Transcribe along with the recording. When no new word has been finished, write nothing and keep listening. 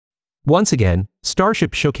Once again,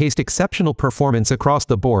 Starship showcased exceptional performance across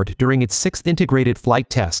the board during its 6th integrated flight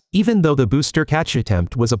test, even though the booster catch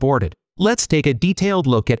attempt was aborted. Let's take a detailed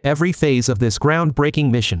look at every phase of this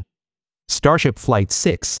groundbreaking mission. Starship Flight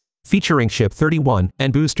 6, featuring Ship 31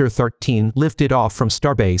 and Booster 13, lifted off from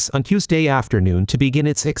Starbase on Tuesday afternoon to begin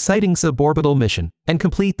its exciting suborbital mission and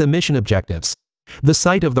complete the mission objectives. The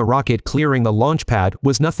sight of the rocket clearing the launch pad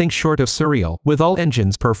was nothing short of surreal, with all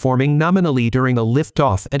engines performing nominally during the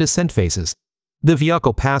liftoff and ascent phases. The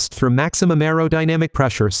vehicle passed through maximum aerodynamic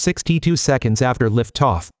pressure 62 seconds after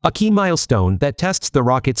liftoff, a key milestone that tests the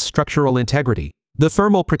rocket's structural integrity. The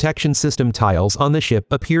thermal protection system tiles on the ship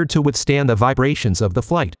appeared to withstand the vibrations of the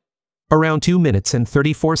flight. Around 2 minutes and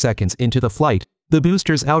 34 seconds into the flight, the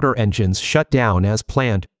booster's outer engines shut down as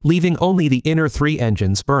planned, leaving only the inner 3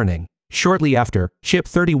 engines burning. Shortly after, Ship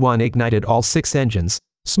 31 ignited all 6 engines,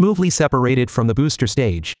 smoothly separated from the booster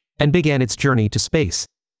stage, and began its journey to space.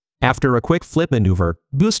 After a quick flip maneuver,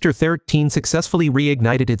 Booster 13 successfully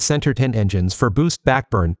reignited its center 10 engines for boost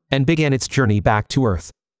backburn and began its journey back to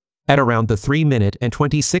Earth. At around the 3-minute and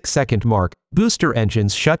 26-second mark, booster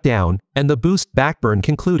engines shut down, and the boost backburn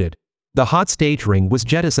concluded. The hot stage ring was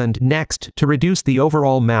jettisoned next to reduce the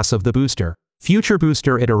overall mass of the booster. Future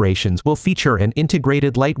booster iterations will feature an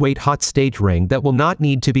integrated lightweight hot stage ring that will not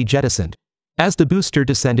need to be jettisoned. As the booster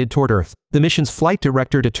descended toward Earth, the mission's flight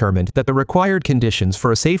director determined that the required conditions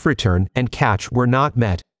for a safe return and catch were not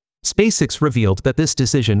met. SpaceX revealed that this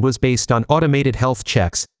decision was based on automated health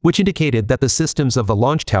checks, which indicated that the systems of the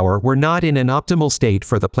launch tower were not in an optimal state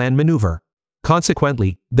for the planned maneuver.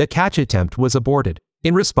 Consequently, the catch attempt was aborted.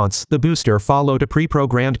 In response, the booster followed a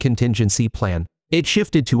pre-programmed contingency plan. It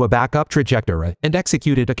shifted to a backup trajectory and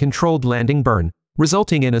executed a controlled landing burn,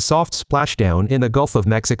 resulting in a soft splashdown in the Gulf of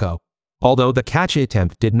Mexico. Although the catch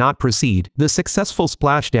attempt did not proceed, the successful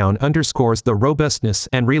splashdown underscores the robustness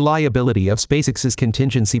and reliability of SpaceX's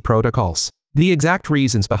contingency protocols. The exact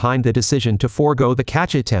reasons behind the decision to forego the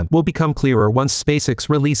catch attempt will become clearer once SpaceX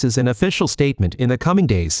releases an official statement in the coming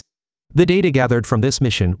days. The data gathered from this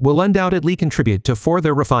mission will undoubtedly contribute to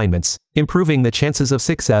further refinements, improving the chances of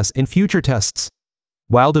success in future tests.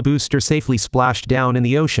 While the booster safely splashed down in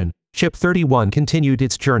the ocean, Ship 31 continued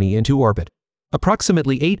its journey into orbit.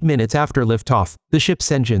 Approximately 8 minutes after liftoff, the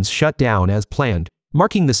ship's engines shut down as planned,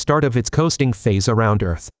 marking the start of its coasting phase around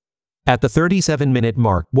Earth. At the 37-minute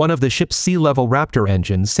mark, one of the ship's sea-level Raptor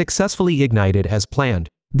engines successfully ignited as planned.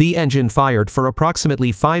 The engine fired for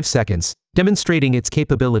approximately 5 seconds, demonstrating its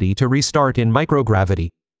capability to restart in microgravity.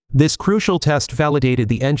 This crucial test validated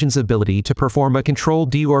the engine's ability to perform a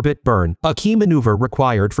controlled deorbit burn, a key maneuver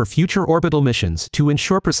required for future orbital missions to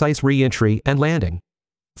ensure precise re-entry and landing.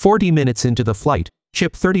 40 minutes into the flight,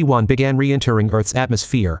 Ship 31 began re-entering Earth's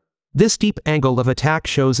atmosphere. This deep angle of attack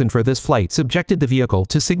chosen for this flight subjected the vehicle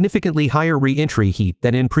to significantly higher re-entry heat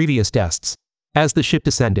than in previous tests. As the ship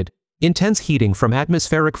descended, intense heating from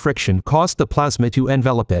atmospheric friction caused the plasma to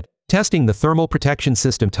envelop it, testing the thermal protection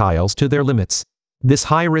system tiles to their limits. This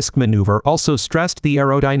high-risk maneuver also stressed the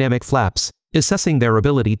aerodynamic flaps, assessing their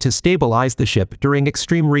ability to stabilize the ship during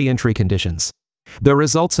extreme re-entry conditions. The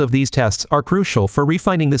results of these tests are crucial for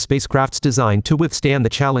refining the spacecraft's design to withstand the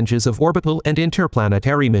challenges of orbital and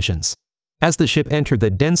interplanetary missions. As the ship entered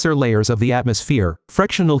the denser layers of the atmosphere,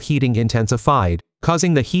 frictional heating intensified,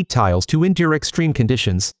 causing the heat tiles to endure extreme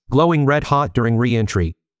conditions, glowing red-hot during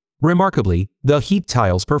re-entry. Remarkably, the heat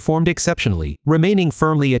tiles performed exceptionally, remaining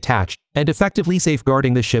firmly attached and effectively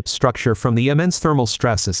safeguarding the ship's structure from the immense thermal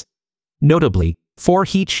stresses. Notably, 4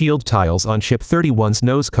 heat shield tiles on Ship 31's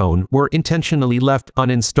nose cone were intentionally left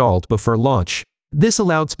uninstalled before launch. This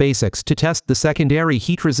allowed SpaceX to test the secondary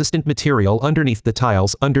heat-resistant material underneath the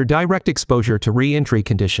tiles under direct exposure to re-entry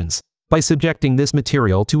conditions. By subjecting this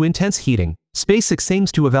material to intense heating, SpaceX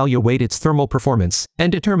aims to evaluate its thermal performance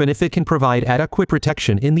and determine if it can provide adequate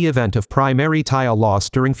protection in the event of primary tile loss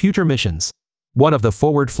during future missions. One of the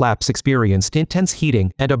forward flaps experienced intense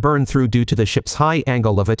heating and a burn-through due to the ship's high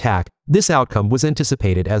angle of attack. This outcome was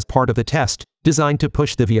anticipated as part of the test, designed to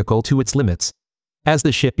push the vehicle to its limits. As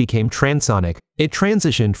the ship became transonic, it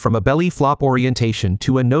transitioned from a belly flop orientation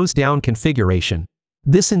to a nose-down configuration.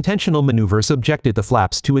 This intentional maneuver subjected the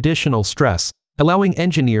flaps to additional stress, allowing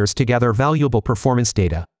engineers to gather valuable performance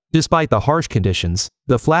data. Despite the harsh conditions,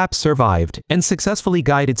 the flaps survived and successfully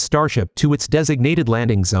guided Starship to its designated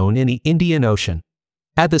landing zone in the Indian Ocean.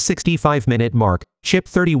 At the 65-minute mark, Ship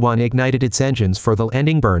 31 ignited its engines for the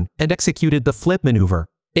landing burn and executed the flip maneuver.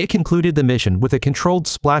 It concluded the mission with a controlled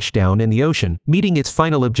splashdown in the ocean, meeting its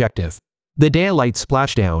final objective. The daylight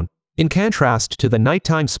splashdown, in contrast to the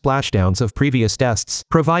nighttime splashdowns of previous tests,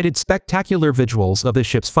 provided spectacular visuals of the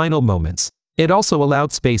ship's final moments. It also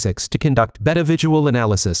allowed SpaceX to conduct better visual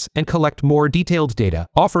analysis and collect more detailed data,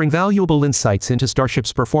 offering valuable insights into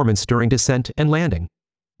Starship's performance during descent and landing.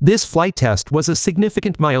 This flight test was a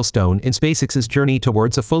significant milestone in SpaceX's journey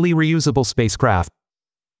towards a fully reusable spacecraft.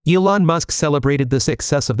 Elon Musk celebrated the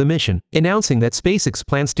success of the mission, announcing that SpaceX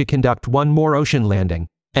plans to conduct one more ocean landing.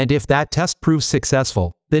 And if that test proves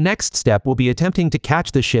successful, the next step will be attempting to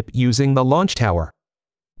catch the ship using the launch tower.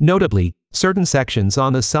 Notably, certain sections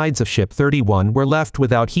on the sides of Ship 31 were left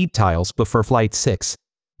without heat tiles before Flight 6.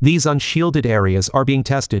 These unshielded areas are being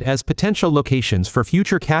tested as potential locations for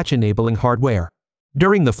future catch-enabling hardware.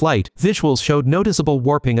 During the flight, visuals showed noticeable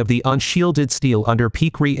warping of the unshielded steel under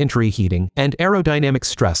peak re-entry heating and aerodynamic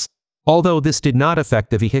stress. Although this did not affect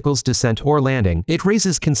the vehicle's descent or landing, it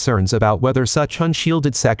raises concerns about whether such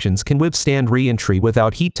unshielded sections can withstand re-entry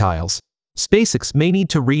without heat tiles. SpaceX may need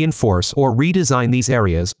to reinforce or redesign these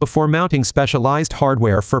areas before mounting specialized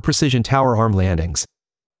hardware for precision tower arm landings.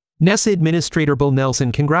 NASA Administrator Bill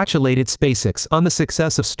Nelson congratulated SpaceX on the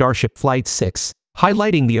success of Starship Flight 6,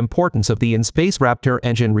 highlighting the importance of the in-space Raptor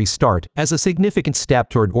engine restart as a significant step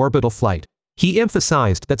toward orbital flight. He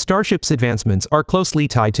emphasized that Starship's advancements are closely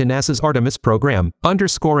tied to NASA's Artemis program,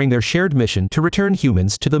 underscoring their shared mission to return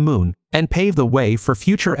humans to the Moon and pave the way for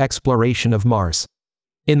future exploration of Mars.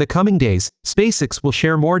 In the coming days, SpaceX will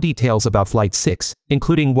share more details about Flight 6,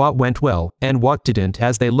 including what went well and what didn't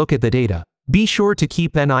as they look at the data. Be sure to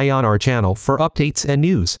keep an eye on our channel for updates and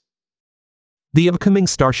news. The upcoming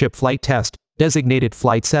Starship flight test, designated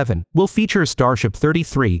Flight 7, will feature Starship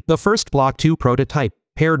 33, the first Block 2 prototype,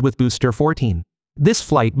 paired with Booster 14. This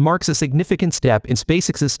flight marks a significant step in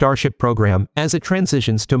SpaceX's Starship program as it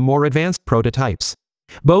transitions to more advanced prototypes.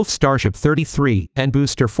 Both Starship 33 and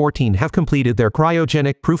Booster 14 have completed their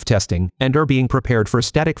cryogenic proof testing and are being prepared for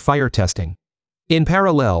static fire testing. In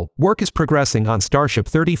parallel, work is progressing on Starship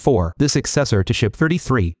 34, the successor to Ship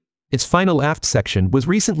 33. Its final aft section was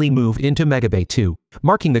recently moved into Megabay 2,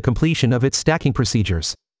 marking the completion of its stacking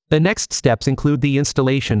procedures. The next steps include the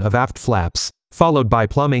installation of aft flaps, followed by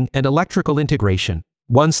plumbing and electrical integration.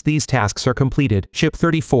 Once these tasks are completed, Ship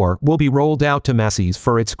 34 will be rolled out to Massey's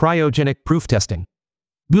for its cryogenic proof testing.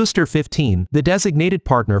 Booster 15, the designated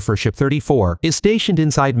partner for Ship 34, is stationed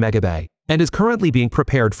inside Megabay and is currently being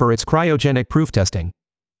prepared for its cryogenic proof testing.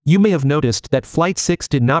 You may have noticed that Flight 6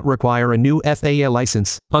 did not require a new FAA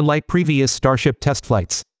license, unlike previous Starship test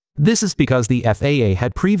flights. This is because the FAA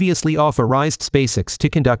had previously authorized SpaceX to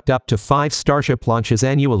conduct up to 5 Starship launches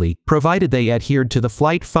annually, provided they adhered to the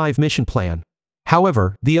Flight 5 mission plan.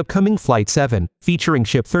 However, the upcoming Flight 7, featuring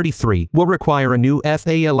Ship 33, will require a new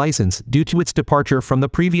FAA license due to its departure from the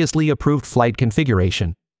previously approved flight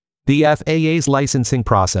configuration. The FAA's licensing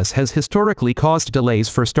process has historically caused delays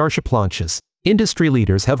for Starship launches. Industry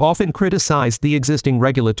leaders have often criticized the existing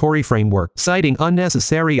regulatory framework, citing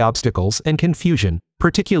unnecessary obstacles and confusion,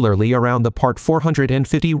 particularly around the Part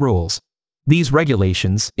 450 rules. These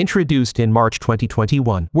regulations, introduced in March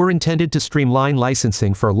 2021, were intended to streamline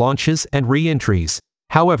licensing for launches and re-entries.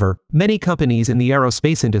 However, many companies in the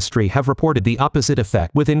aerospace industry have reported the opposite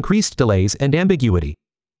effect, with increased delays and ambiguity.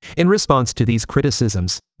 In response to these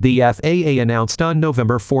criticisms, the FAA announced on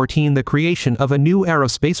November 14 the creation of a new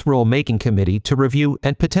aerospace rule-making committee to review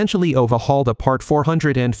and potentially overhaul the Part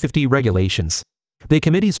 450 regulations. The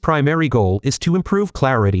committee's primary goal is to improve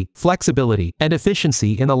clarity, flexibility, and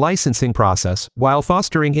efficiency in the licensing process while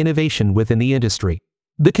fostering innovation within the industry.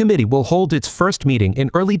 The committee will hold its first meeting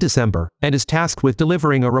in early December and is tasked with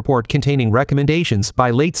delivering a report containing recommendations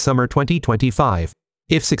by late summer 2025.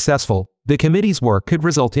 If successful, the committee's work could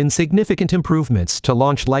result in significant improvements to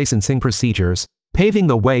launch licensing procedures, paving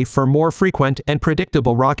the way for more frequent and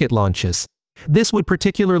predictable rocket launches. This would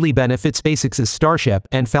particularly benefit SpaceX's Starship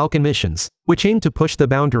and Falcon missions, which aim to push the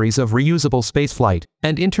boundaries of reusable spaceflight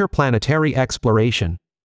and interplanetary exploration.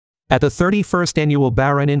 At the 31st Annual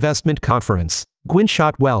Barron Investment Conference, Gwynne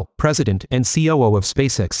Shotwell, president and COO of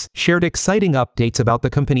SpaceX, shared exciting updates about the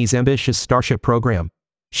company's ambitious Starship program.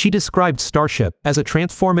 She described Starship as a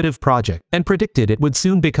transformative project and predicted it would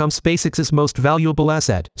soon become SpaceX's most valuable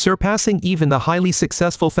asset, surpassing even the highly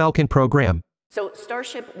successful Falcon program. So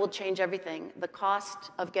Starship will change everything. The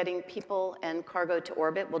cost of getting people and cargo to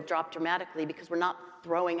orbit will drop dramatically because we're not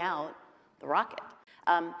throwing out the rocket.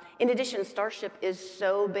 In addition, Starship is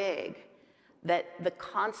so big that the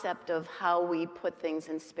concept of how we put things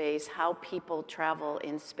in space, how people travel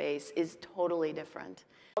in space, is totally different.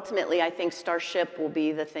 Ultimately, I think Starship will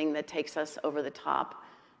be the thing that takes us over the top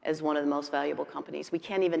as one of the most valuable companies. We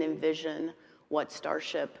can't even envision what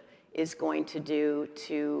Starship is going to do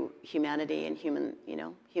to humanity and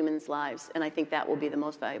humans' lives. And I think that will be the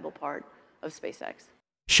most valuable part of SpaceX.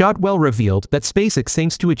 Shotwell revealed that SpaceX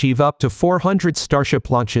aims to achieve up to 400 Starship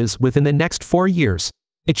launches within the next 4 years.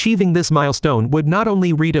 Achieving this milestone would not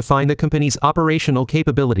only redefine the company's operational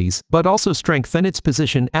capabilities, but also strengthen its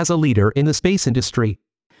position as a leader in the space industry.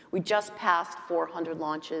 We just passed 400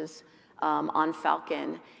 launches on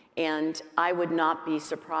Falcon, and I would not be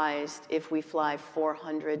surprised if we fly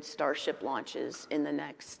 400 Starship launches in the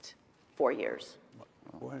next 4 years.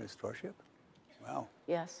 400 Starship? Wow.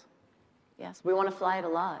 Yes. Yes, we want to fly it a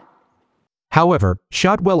lot. However,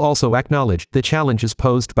 Shotwell also acknowledged the challenges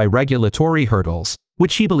posed by regulatory hurdles,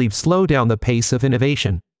 which he believes slow down the pace of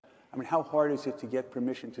innovation. I mean, how hard is it to get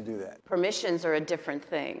permission to do that? Permissions are a different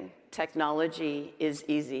thing. Technology is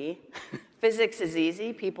easy. Physics is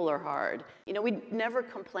easy. People are hard. You know, we never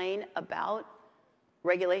complain about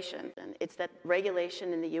regulation. It's that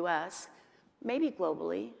regulation in the US, maybe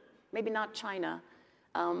globally, maybe not China,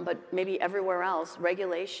 but maybe everywhere else,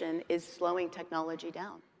 regulation is slowing technology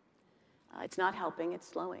down. It's not helping, it's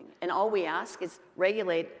slowing. And all we ask is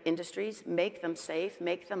regulate industries, make them safe,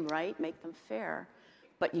 make them right, make them fair.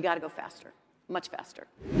 But you got to go faster, much faster.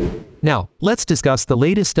 Now, let's discuss the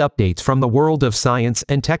latest updates from the world of science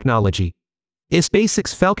and technology. A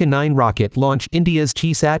SpaceX Falcon 9 rocket launched India's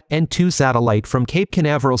GSAT-N2 satellite from Cape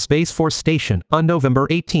Canaveral Space Force Station on November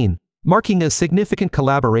 18. Marking a significant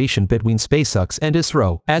collaboration between SpaceX and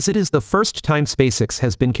ISRO, as it is the first time SpaceX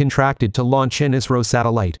has been contracted to launch an ISRO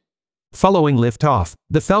satellite. Following liftoff,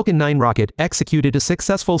 the Falcon 9 rocket executed a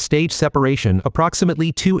successful stage separation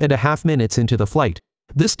approximately 2.5 minutes into the flight.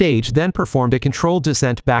 The stage then performed a controlled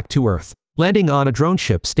descent back to Earth, landing on a drone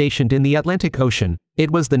ship stationed in the Atlantic Ocean. It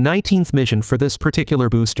was the 19th mission for this particular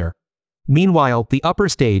booster. Meanwhile, the upper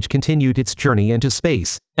stage continued its journey into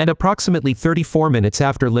space, and approximately 34 minutes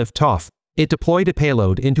after liftoff, it deployed a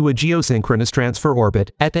payload into a geosynchronous transfer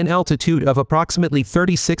orbit at an altitude of approximately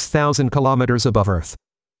 36,000 kilometers above Earth.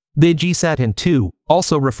 The GSAT-N2,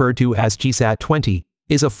 also referred to as GSAT-20,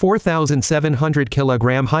 is a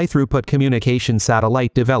 4,700-kilogram high-throughput communication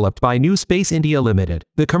satellite developed by New Space India Limited,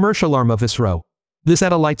 the commercial arm of ISRO. The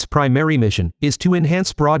satellite's primary mission is to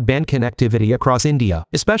enhance broadband connectivity across India,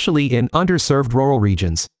 especially in underserved rural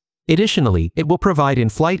regions. Additionally, it will provide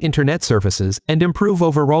in-flight internet services and improve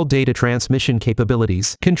overall data transmission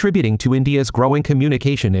capabilities, contributing to India's growing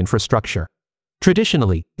communication infrastructure.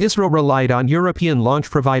 Traditionally, ISRO relied on European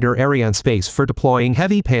launch provider Arianespace for deploying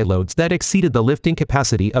heavy payloads that exceeded the lifting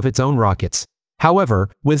capacity of its own rockets.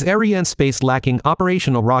 However, with Arianespace lacking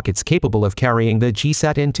operational rockets capable of carrying the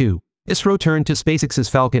GSAT-N2, ISRO turned to SpaceX's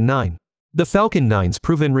Falcon 9. The Falcon 9's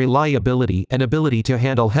proven reliability and ability to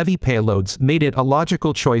handle heavy payloads made it a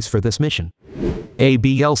logical choice for this mission.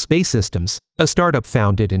 ABL Space Systems, a startup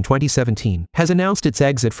founded in 2017, has announced its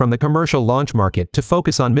exit from the commercial launch market to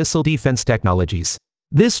focus on missile defense technologies.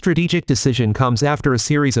 This strategic decision comes after a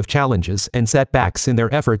series of challenges and setbacks in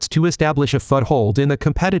their efforts to establish a foothold in the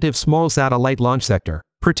competitive small satellite launch sector,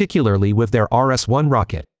 particularly with their RS-1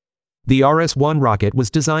 rocket. The RS-1 rocket was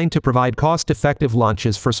designed to provide cost-effective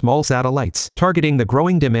launches for small satellites, targeting the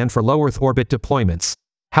growing demand for low Earth orbit deployments.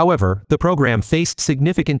 However, the program faced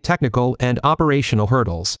significant technical and operational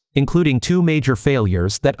hurdles, including 2 major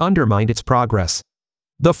failures that undermined its progress.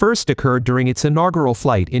 The first occurred during its inaugural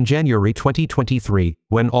flight in January 2023,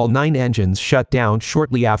 when all 9 engines shut down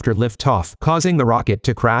shortly after liftoff, causing the rocket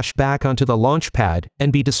to crash back onto the launch pad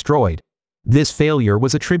and be destroyed. This failure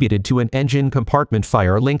was attributed to an engine compartment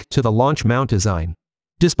fire linked to the launch mount design.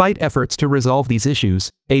 Despite efforts to resolve these issues,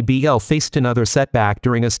 ABL faced another setback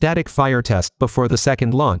during a static fire test before the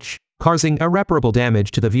second launch, causing irreparable damage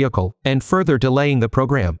to the vehicle and further delaying the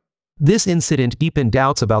program. This incident deepened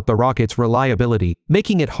doubts about the rocket's reliability,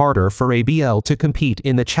 making it harder for ABL to compete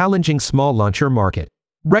in the challenging small launcher market.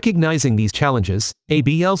 Recognizing these challenges,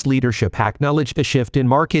 ABL's leadership acknowledged a shift in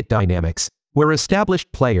market dynamics, where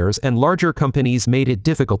established players and larger companies made it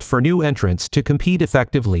difficult for new entrants to compete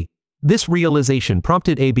effectively. This realization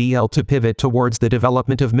prompted ABL to pivot towards the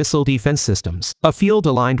development of missile defense systems, a field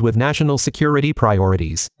aligned with national security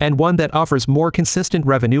priorities, and one that offers more consistent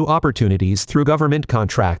revenue opportunities through government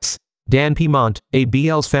contracts. Dan Piedmont,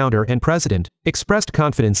 ABL's founder and president, expressed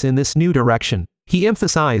confidence in this new direction. He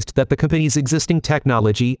emphasized that the company's existing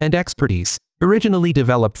technology and expertise, originally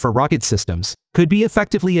developed for rocket systems, could be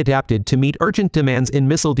effectively adapted to meet urgent demands in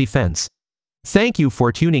missile defense. Thank you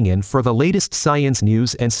for tuning in for the latest science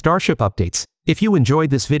news and Starship updates. If you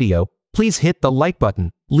enjoyed this video, please hit the like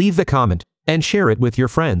button, leave a comment, and share it with your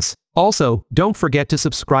friends. Also, don't forget to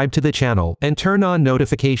subscribe to the channel and turn on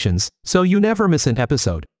notifications so you never miss an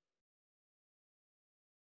episode.